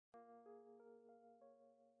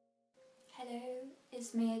Hello,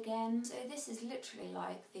 it's me again. So this is literally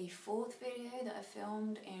like the fourth video that I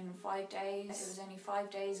filmed in 5 days. It was only 5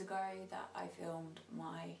 days ago that I filmed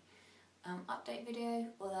my update video,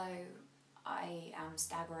 although I am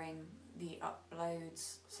staggering the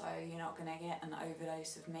uploads, so you're not going to get an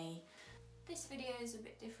overdose of me. This video is a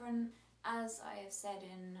bit different. As I have said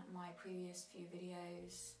in my previous few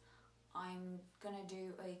videos, I'm gonna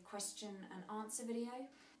do a question and answer video,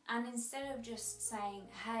 and instead of just saying,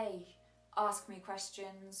 hey, ask me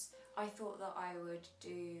questions, I thought that I would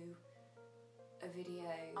do a video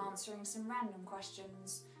answering some random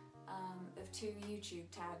questions of 2 YouTube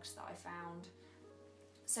tags that I found.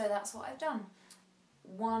 So that's what I've done.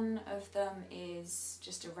 One of them is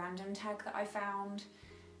just a random tag that I found,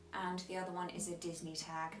 and the other one is a Disney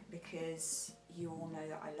tag because you all know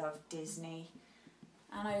that I love Disney.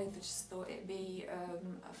 And I just thought it'd be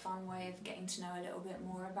a fun way of getting to know a little bit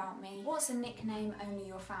more about me. What's a nickname only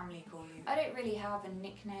your family call you? I don't really have a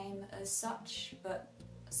nickname as such, but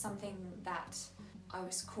something that I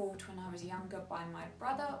was called when I was younger by my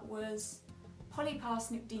brother was Polly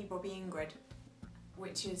Parsnip D Bobby Ingrid,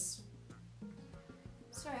 which is...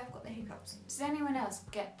 Sorry, I've got the hiccups. Does anyone else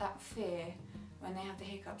get that fear when they have the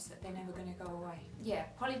hiccups that they're never going to go away? Yeah,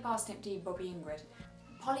 Polly Parsnip D Bobby Ingrid.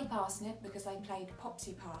 Polly Parsnip because I played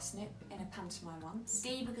Popsy Parsnip in a pantomime once.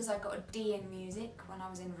 D because I got a D in music when I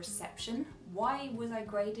was in reception. Why was I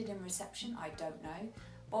graded in reception? I don't know.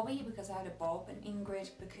 Bobby because I had a bob, and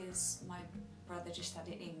Ingrid because my brother just had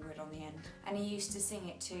it Ingrid on the end. And he used to sing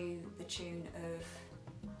it to the tune of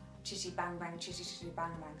Chitty Bang Bang, Chitty Chitty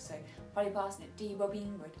Bang Bang. So Polly Parsnip, D Bobby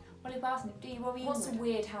Ingrid. Polly Parsnip, D Bobby Ingrid. What's a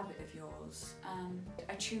weird habit of yours?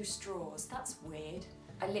 I chew straws. That's weird.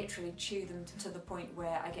 I literally chew them to the point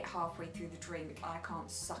where I get halfway through the drink, I can't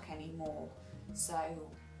suck anymore, so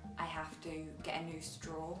I have to get a new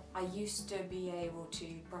straw. I used to be able to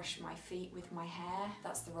brush my feet with my hair.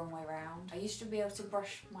 That's the wrong way around. I used to be able to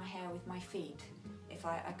brush my hair with my feet. If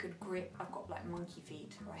I could grip, I've got like monkey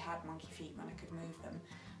feet, or I had monkey feet when I could move them,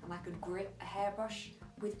 and I could grip a hairbrush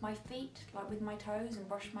with my feet, like with my toes, and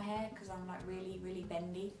brush my hair because I'm like really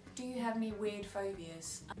bendy. Do you have any weird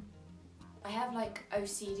phobias? I have like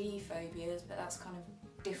OCD phobias, but that's kind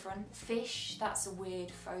of different. Fish, that's a weird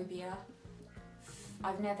phobia.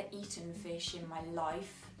 I've never eaten fish in my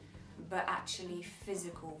life, but actually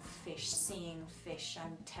physical fish, seeing fish,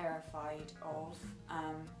 I'm terrified of.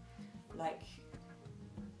 Like,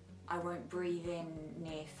 I won't breathe in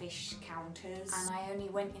near fish counters, and I only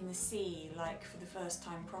went in the sea like for the first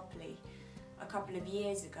time properly a couple of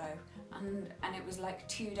years ago, and it was like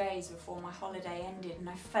 2 days before my holiday ended, and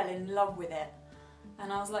I fell in love with it,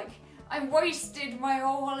 and I was like, I wasted my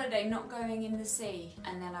whole holiday not going in the sea,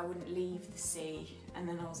 and then I wouldn't leave the sea, and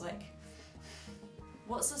then I was like,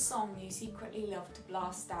 what's a song you secretly love to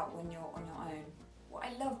blast out when you're on your own? Well,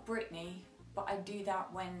 I love Britney, but I do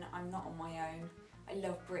that when I'm not on my own. I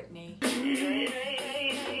love Britney.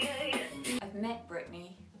 I've met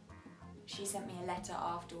Britney. She sent me a letter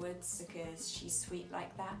afterwards because she's sweet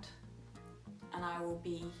like that, and I will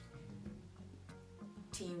be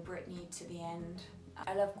Team Britney to the end.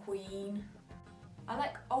 I love Queen. I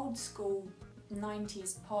like old school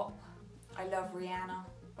 90s pop. I love Rihanna,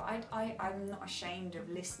 but I'm not ashamed of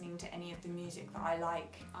listening to any of the music that I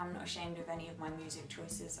like. I'm not ashamed of any of my music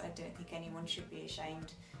choices. I don't think anyone should be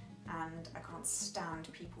ashamed. And I can't stand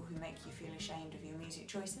people who make you feel ashamed of your music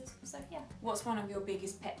choices, so yeah. What's one of your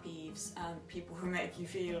biggest pet peeves? People who make you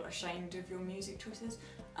feel ashamed of your music choices.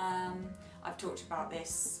 I've talked about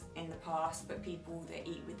this in the past, but people that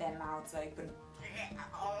eat with their mouths open.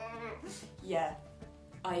 Yeah,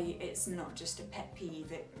 it's not just a pet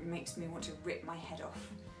peeve, it makes me want to rip my head off.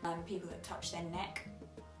 People that touch their neck,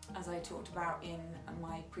 as I talked about in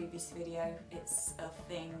my previous video, it's a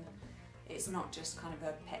thing. It's not just kind of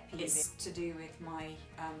a pet peeve, it's to do with my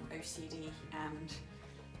OCD, and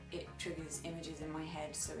it triggers images in my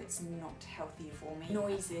head, so it's not healthy for me.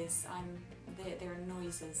 Noises, there are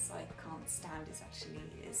noises I can't stand. It's actually,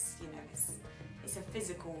 you know, it's a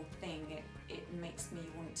physical thing. It makes me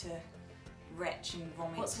want to retch and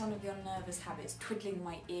vomit. What's one of your nervous habits? Twiddling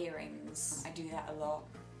my earrings. I do that a lot,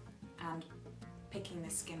 and picking the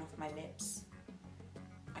skin off my lips.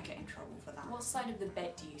 I get in trouble for that. What side of the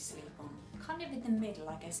bed do you sleep on? Kind of in the middle,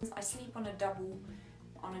 I guess. I sleep on a double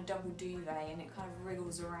duvet, and it kind of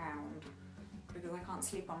wriggles around because I can't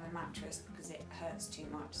sleep on my mattress because it hurts too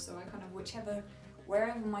much. So I kind of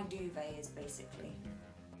wherever my duvet is, basically.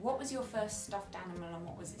 What was your first stuffed animal and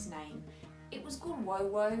what was its name? It was called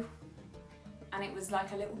Wowo, and it was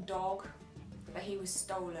like a little dog, but he was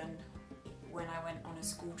stolen when I went on a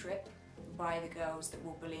school trip by the girls that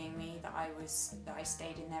were bullying me that I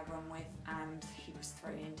stayed in their room with, and he was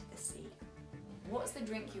thrown into the sea. What's the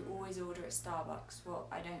drink you always order at Starbucks? Well,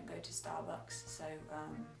 I don't go to Starbucks, so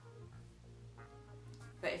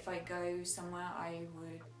but if I go somewhere, I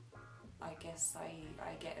guess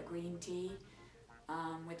I get a green tea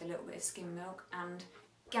with a little bit of skim milk, and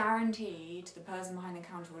guaranteed the person behind the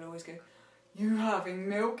counter will always go, "You having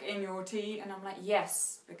milk in your tea?" And I'm like,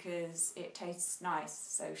 yes, because it tastes nice,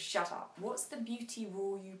 so shut up. What's the beauty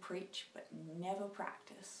rule you preach but never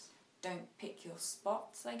practice? Don't pick your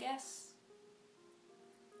spots, I guess.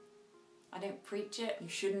 I don't preach it, you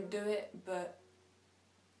shouldn't do it, but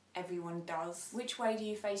everyone does. Which way do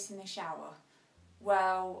you face in the shower?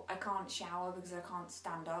 Well, I can't shower because I can't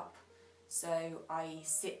stand up, so I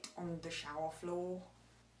sit on the shower floor,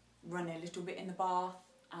 run a little bit in the bath,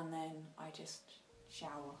 and then I just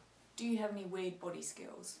shower. Do you have any weird body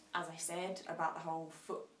skills? As I said about the whole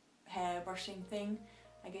foot hair brushing thing,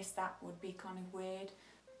 I guess that would be kind of weird.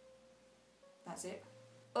 That's it.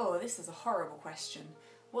 Oh, this is a horrible question.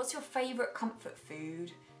 What's your favourite comfort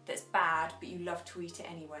food that's bad but you love to eat it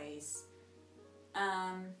anyways?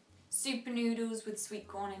 Super noodles with sweet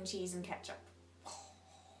corn and cheese and ketchup.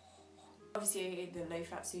 Obviously the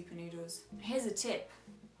low-fat super noodles. Here's a tip,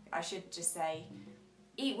 I should just say,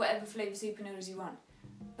 eat whatever flavour super noodles you want,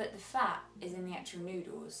 but the fat is in the actual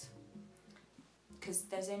noodles, because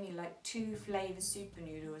there's only like 2 flavour super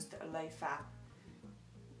noodles that are low fat,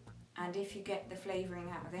 and if you get the flavouring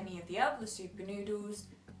out of any of the other super noodles,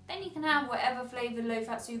 then you can have whatever flavoured low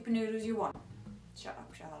fat super noodles you want. Shut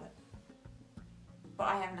up, Charlotte. But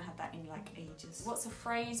I haven't had that in like ages. What's a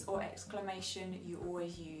phrase or exclamation you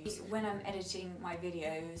always use? When I'm editing my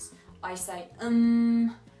videos, I say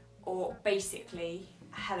or basically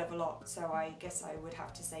a hell of a lot, so I guess I would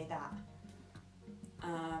have to say that.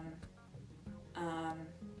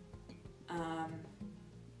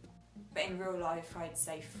 But in real life I'd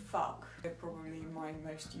say fuck. They're probably my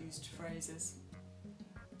most used phrases.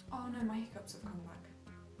 Oh no, my hiccups have come back.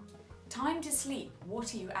 Time to sleep,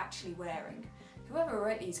 what are you actually wearing? Whoever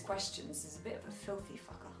wrote these questions is a bit of a filthy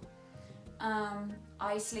fucker.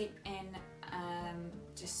 I sleep in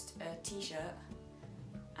just a t-shirt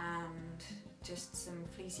and just some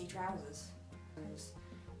fleecy trousers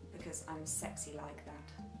because I'm sexy like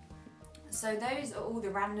that. So those are all the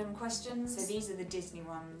random questions. So these are the Disney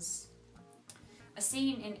ones. A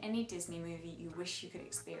scene in any Disney movie you wish you could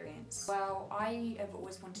experience. Well, I have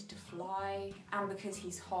always wanted to fly, and because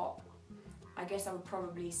he's hot, I guess I would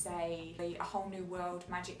probably say A Whole New World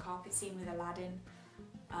magic carpet scene with Aladdin,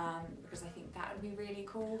 because I think that would be really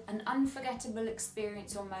cool. An unforgettable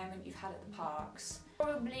experience or moment you've had at the parks.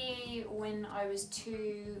 Probably when I was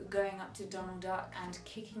 2, going up to Donald Duck and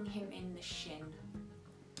kicking him in the shin.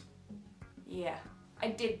 Yeah, I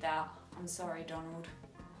did that. I'm sorry, Donald.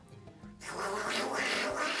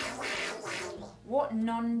 What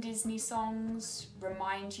non-Disney songs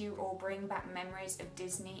remind you or bring back memories of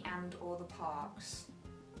Disney and or the parks?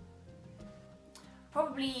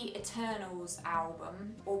 Probably Eternals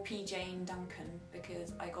album or PJ and Duncan,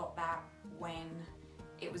 because I got that when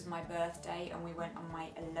it was my birthday and we went on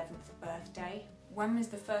my 11th birthday. When was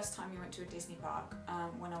the first time you went to a Disney park?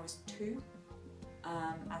 When I was 2.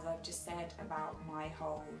 As I've just said about my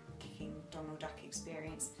whole kicking Donald Duck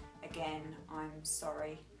experience. Again, I'm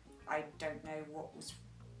sorry. I don't know what was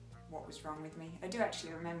wrong with me. I do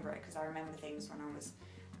actually remember it because I remember things when I was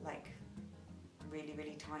like really,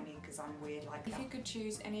 really tiny, because I'm weird like that. If you could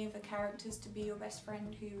choose any of the characters to be your best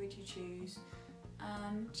friend, who would you choose?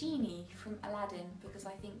 Genie from Aladdin, because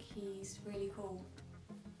I think he's really cool.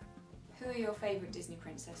 Who are your favourite Disney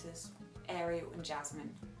princesses? Ariel and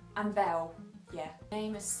Jasmine. And Belle, yeah.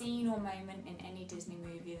 Name a scene or moment in any Disney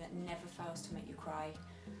movie that never fails to make you cry.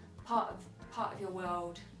 Part of your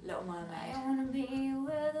world, Little Mermaid. I wanna be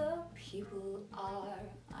where the people are.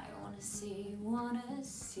 I wanna see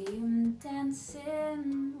them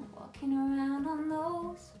dancing, walking around on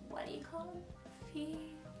those, what do you call them,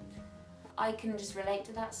 feet? I can just relate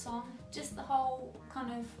to that song. Just the whole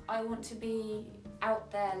kind of, I want to be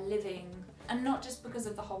out there living, and not just because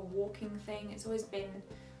of the whole walking thing. It's always been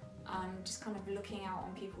just kind of looking out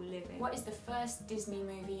on people living. What is the first Disney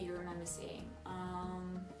movie you remember seeing?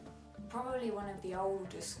 Probably one of the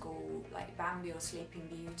older school, like Bambi or Sleeping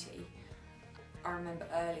Beauty, I remember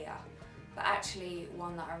earlier. But actually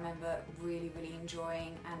one that I remember really, really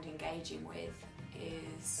enjoying and engaging with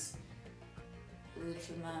is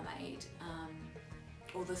Little Mermaid.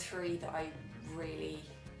 Or the 3 that I really,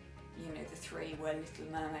 you know, the 3 were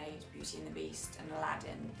Little Mermaid, Beauty and the Beast and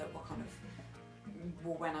Aladdin, that were kind of,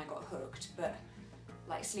 well, when I got hooked. But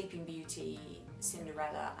like Sleeping Beauty,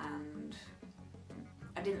 Cinderella and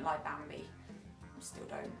I didn't like Bambi, still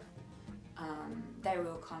don't. They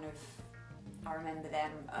were all kind of, I remember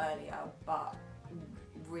them earlier, but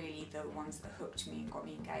really the ones that hooked me and got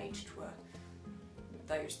me engaged were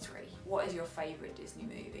those three. What is your favourite Disney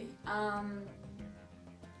movie?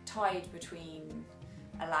 Tied between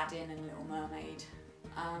Aladdin and Little Mermaid.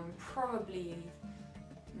 Probably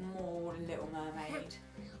more Little Mermaid.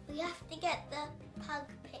 We have to get the pug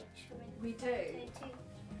picture in. We do. Too.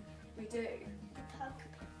 We do. The pug.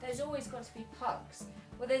 There's always got to be pugs.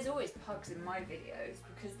 Well, there's always pugs in my videos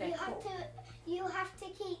because they're cool. You have to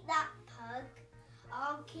keep that pug.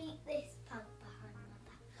 I'll keep this pug behind my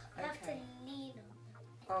back. I have to lean on them.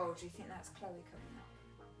 Oh, do you think that's Chloe coming up?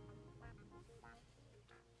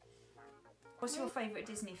 What's your favourite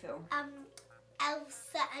Disney film?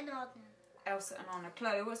 Elsa and Anna. Elsa and Anna.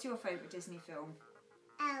 Chloe, what's your favourite Disney film?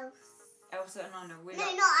 Elsa and Anna.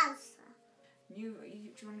 No, not Elsa. Do you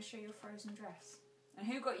want to show your Frozen dress? And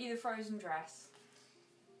who got you the Frozen dress?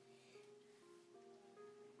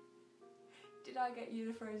 Did I get you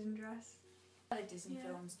the Frozen dress? What other Disney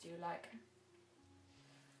films do you like?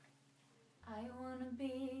 I wanna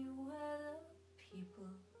be where the people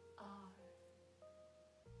are.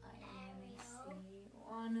 I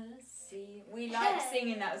wanna see. We like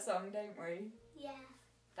singing that song, don't we? Yeah.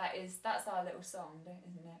 That's our little song,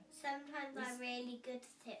 isn't it? Sometimes I'm really good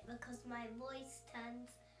at it because my voice turns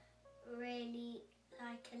really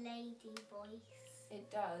like a lady voice. It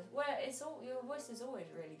does. Well, your voice is always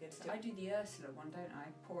really good. I do the Ursula one, don't I?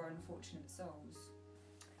 Poor Unfortunate Souls.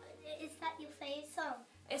 Is that your favourite song?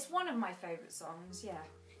 It's one of my favourite songs, yeah.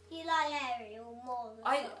 You like Ariel more than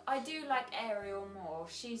I do like Ariel more.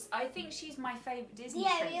 I think she's my favourite Disney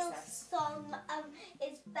princess. The Ariel princess. song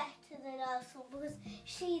is better than our song because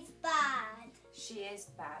she's bad. She is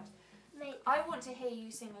bad. Maybe. I want to hear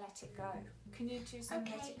you sing Let It Go. Can you do some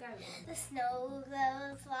Let It Go? The snow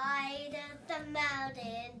goes wide up the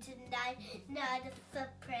mountain tonight, not a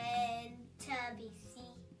footprint to be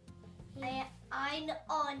seen. I'm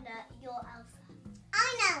Anna, you're Elsa.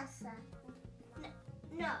 I'm Elsa.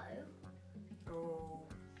 No. Oh.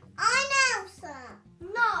 I'm Elsa.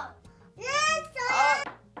 No. Elsa. Oh.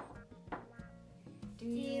 Do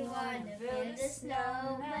you want to build a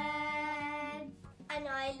snowman? And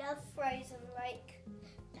I love Frozen like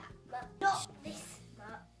that much. Not this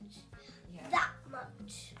much. Yeah. That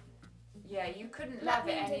much. Yeah, you couldn't love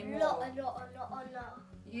it anymore. A lot.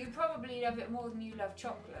 You probably love it more than you love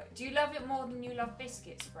chocolate. Do you love it more than you love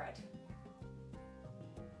biscuit spread?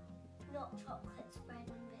 Not chocolate spread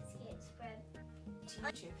and biscuit spread.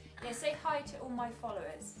 Yeah, say hi to all my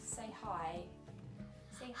followers. Say hi.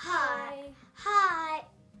 Say hi. Hi.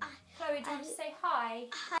 Chloe, do you want to say hi?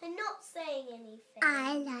 I'm not saying anything.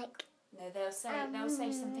 No, they'll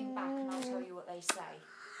say something back, and I'll tell you what they say.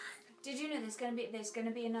 Did you know there's going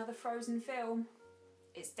to be another Frozen film?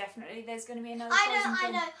 It's definitely there's going to be another. Frozen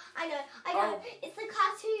film. I know. Oh. It's the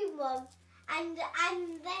cartoon one, and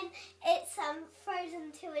then it's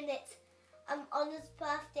Frozen 2, and it's Anna's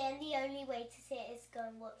birthday, and the only way to see it is go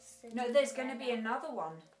and watch the. No, there's going to be another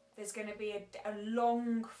one. There's going to be a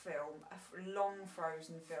long film, a long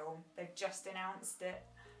Frozen film. They've just announced it.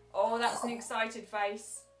 Oh, that's an excited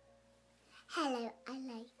face. Hello, I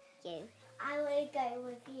like you. I want to go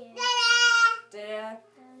with you. Dear.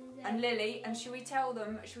 And Lily, and should we tell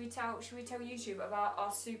YouTube about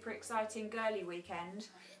our super exciting girly weekend?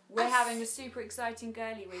 We're having a super exciting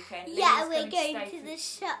girly weekend. Yeah, we're going to the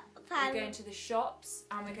shop. We're going to the shops,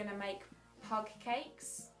 and we're going to make pug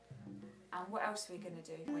cakes. And what else are we going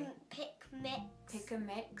to do? Pick mix. Pick a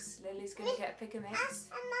mix. Lily's going to get a pick a mix.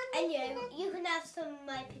 And you can have some of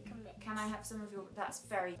my pick a mix. Can I have some of your? That's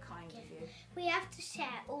very kind of you. We have to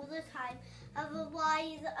share all the time,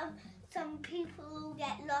 otherwise some people will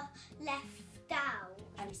get left out.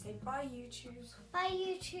 And you say bye YouTube. Bye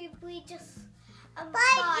YouTube. We just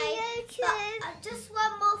bye YouTube. But, just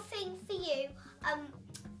one more thing for you.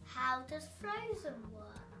 How does Frozen work?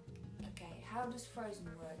 Okay, how does Frozen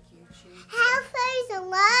work, YouTube? How Frozen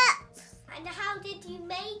works? And how did you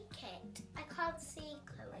make it? I can't see,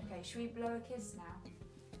 Chloe. Okay, should we blow a kiss now?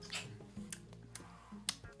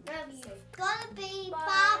 No, you've got to be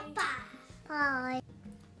bye. Bye.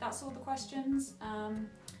 That's all the questions.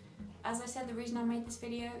 As I said, the reason I made this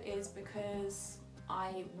video is because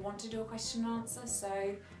I want to do a question and answer,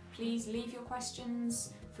 so please leave your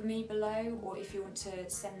questions for me below, or if you want to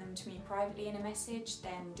send them to me privately in a message,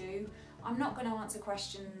 then do. I'm not going to answer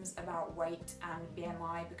questions about weight and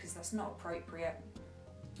BMI because that's not appropriate.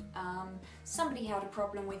 Somebody had a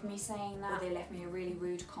problem with me saying that, or they left me a really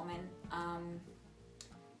rude comment,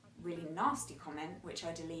 really nasty comment, which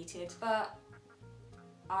I deleted, but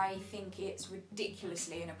I think it's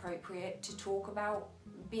ridiculously inappropriate to talk about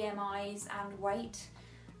BMIs and weight,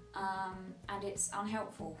 and it's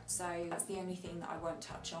unhelpful. So that's the only thing that I won't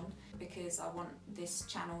touch on, because I want this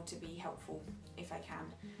channel to be helpful if I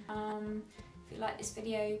can. If you like this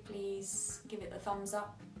video, please give it a thumbs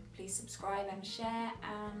up, please subscribe and share,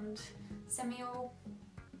 and send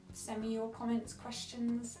me your comments,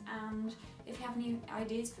 questions, and if you have any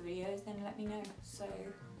ideas for videos, then let me know. So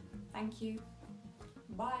thank you.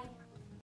 Bye.